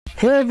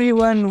Hey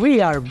everyone, we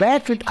are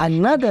back with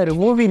another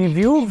movie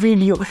review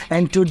video,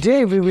 and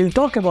today we will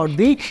talk about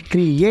The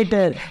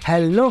Creator.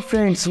 Hello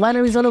friends, my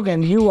name is Alok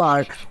and you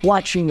are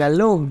watching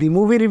Alok The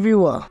Movie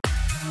Reviewer.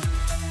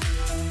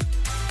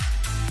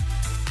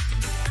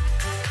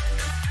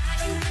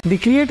 The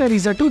Creator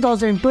is a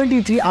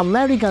 2023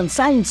 American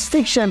science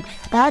fiction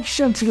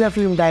action thriller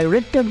film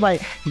directed by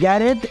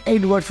Gareth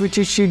Edwards, which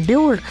is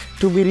scheduled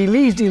to be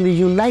released in the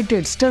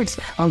United States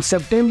on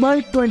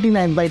September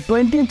 29 by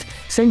 20th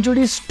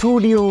Century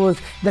Studios.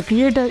 The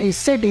Creator is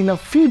set in a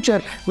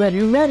future where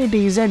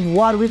humanity is at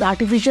war with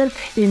artificial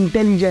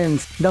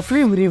intelligence. The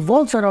film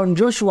revolves around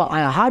Joshua,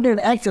 a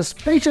hardened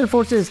ex-Special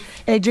Forces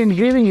agent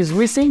grieving his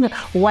missing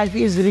wife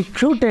is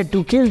recruited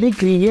to kill the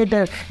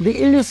Creator,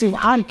 the elusive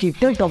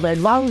architect of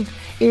advanced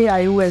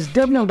AI who has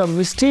developed a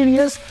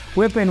mysterious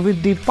weapon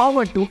with the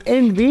power to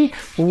end the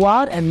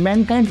war and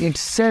mankind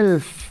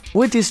itself.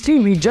 With his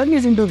team, he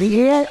journeys into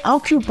the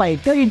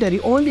AI-occupied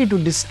territory only to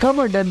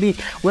discover that the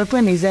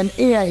weapon is an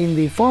AI in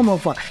the form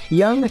of a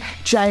young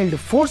child,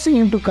 forcing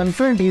him to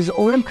confront his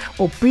own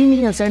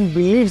opinions and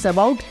beliefs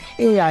about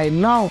AI.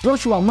 Now,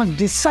 Joshua must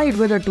decide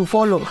whether to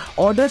follow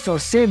orders or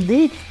save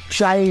the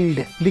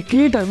child. The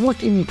Creator's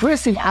most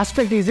impressive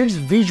aspect is its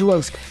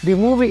visuals. The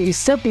movie is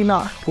set in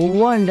a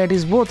world that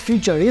is both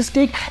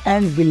futuristic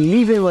and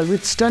believable,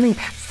 with stunning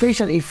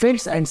facial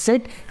effects and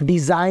set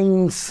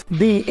designs.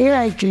 The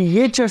AI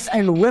creatures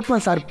and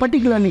weapons are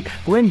particularly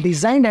well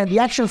designed, and the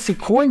action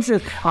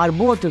sequences are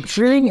both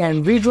thrilling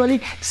and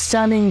visually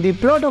stunning. The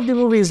plot of the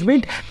movie is a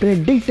bit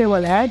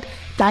predictable at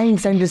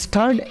times and is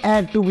turned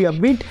out to be a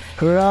bit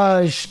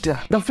rushed.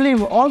 The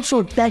film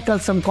also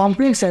tackles some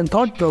complex and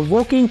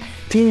thought-provoking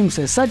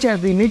themes such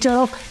as the nature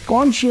of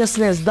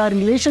consciousness, the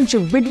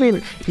relationship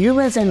between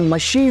humans and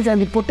machines,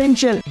 and the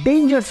potential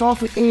dangers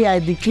of AI.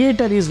 The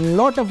Creator is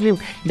not a film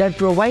that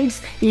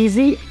provides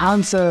easy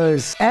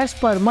answers. As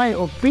per my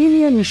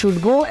opinion, you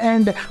should go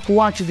and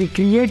watch The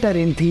Creator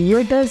in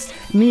theaters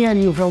near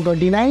you from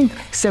 29th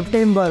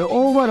September.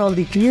 Overall,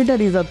 The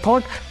Creator is a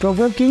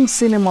thought-provoking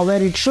cinema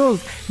where it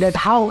shows that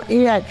how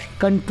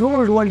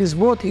AI-controlled world is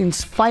both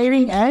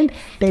inspiring and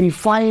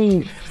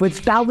terrifying,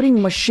 with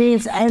towering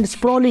machines and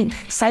sprawling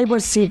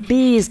cyber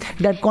cities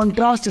that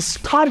contrast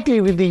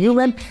starkly with the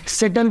human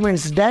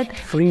settlements that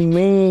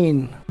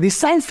remain. The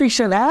science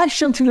fiction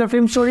action thriller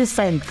film story is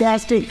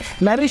fantastic,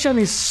 narration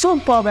is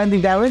superb, and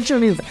the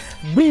direction is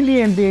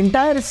brilliant. The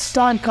entire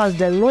star cast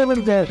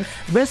delivered their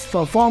best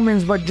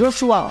performance, but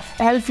Joshua,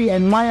 Alfie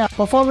and Maya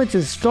performance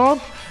is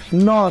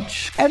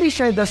top-notch.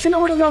 Additionally, the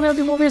cinematography of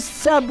the movie is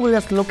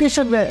fabulous,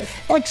 location were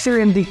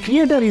excellent. The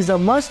Creator is a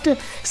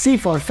must-see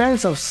for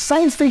fans of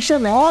science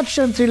fiction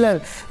action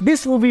thriller.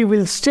 This movie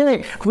will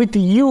stay with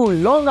you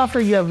long after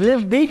you have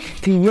left the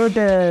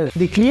theater.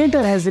 The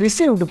Creator has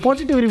received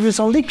positive reviews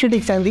from the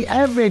critics, and the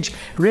average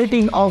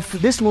rating of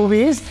this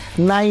movie is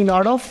 9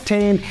 out of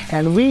 10,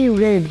 and we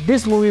rate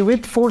this movie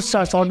with 4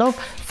 stars out of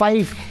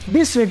 5.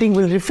 This rating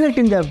will reflect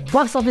in the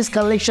box office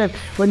collection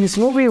when this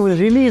movie will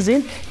release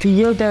in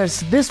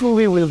theaters. This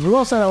movie will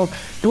gross around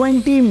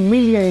 20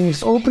 million in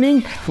its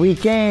opening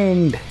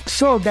weekend.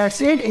 So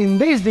that's it in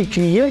this The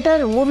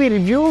Creator movie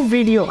review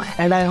video,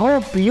 and I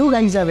hope you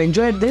guys have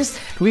enjoyed this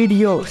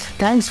video.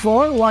 Thanks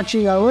for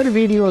watching our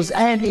videos,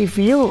 and if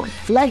you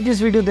like this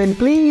video, then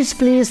please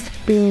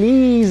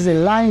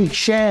like,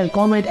 share,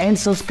 comment and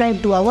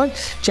subscribe to our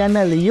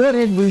channel. Your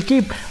help will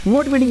keep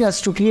motivating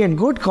us to create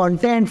good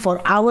content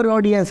for our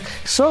audience.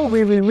 So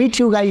we will meet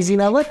you guys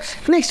in our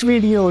next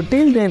video.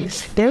 Till then,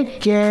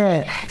 take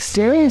care,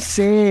 stay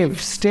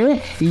safe,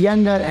 stay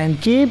younger, and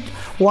keep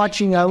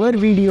watching our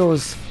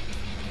videos.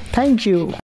 Thank you.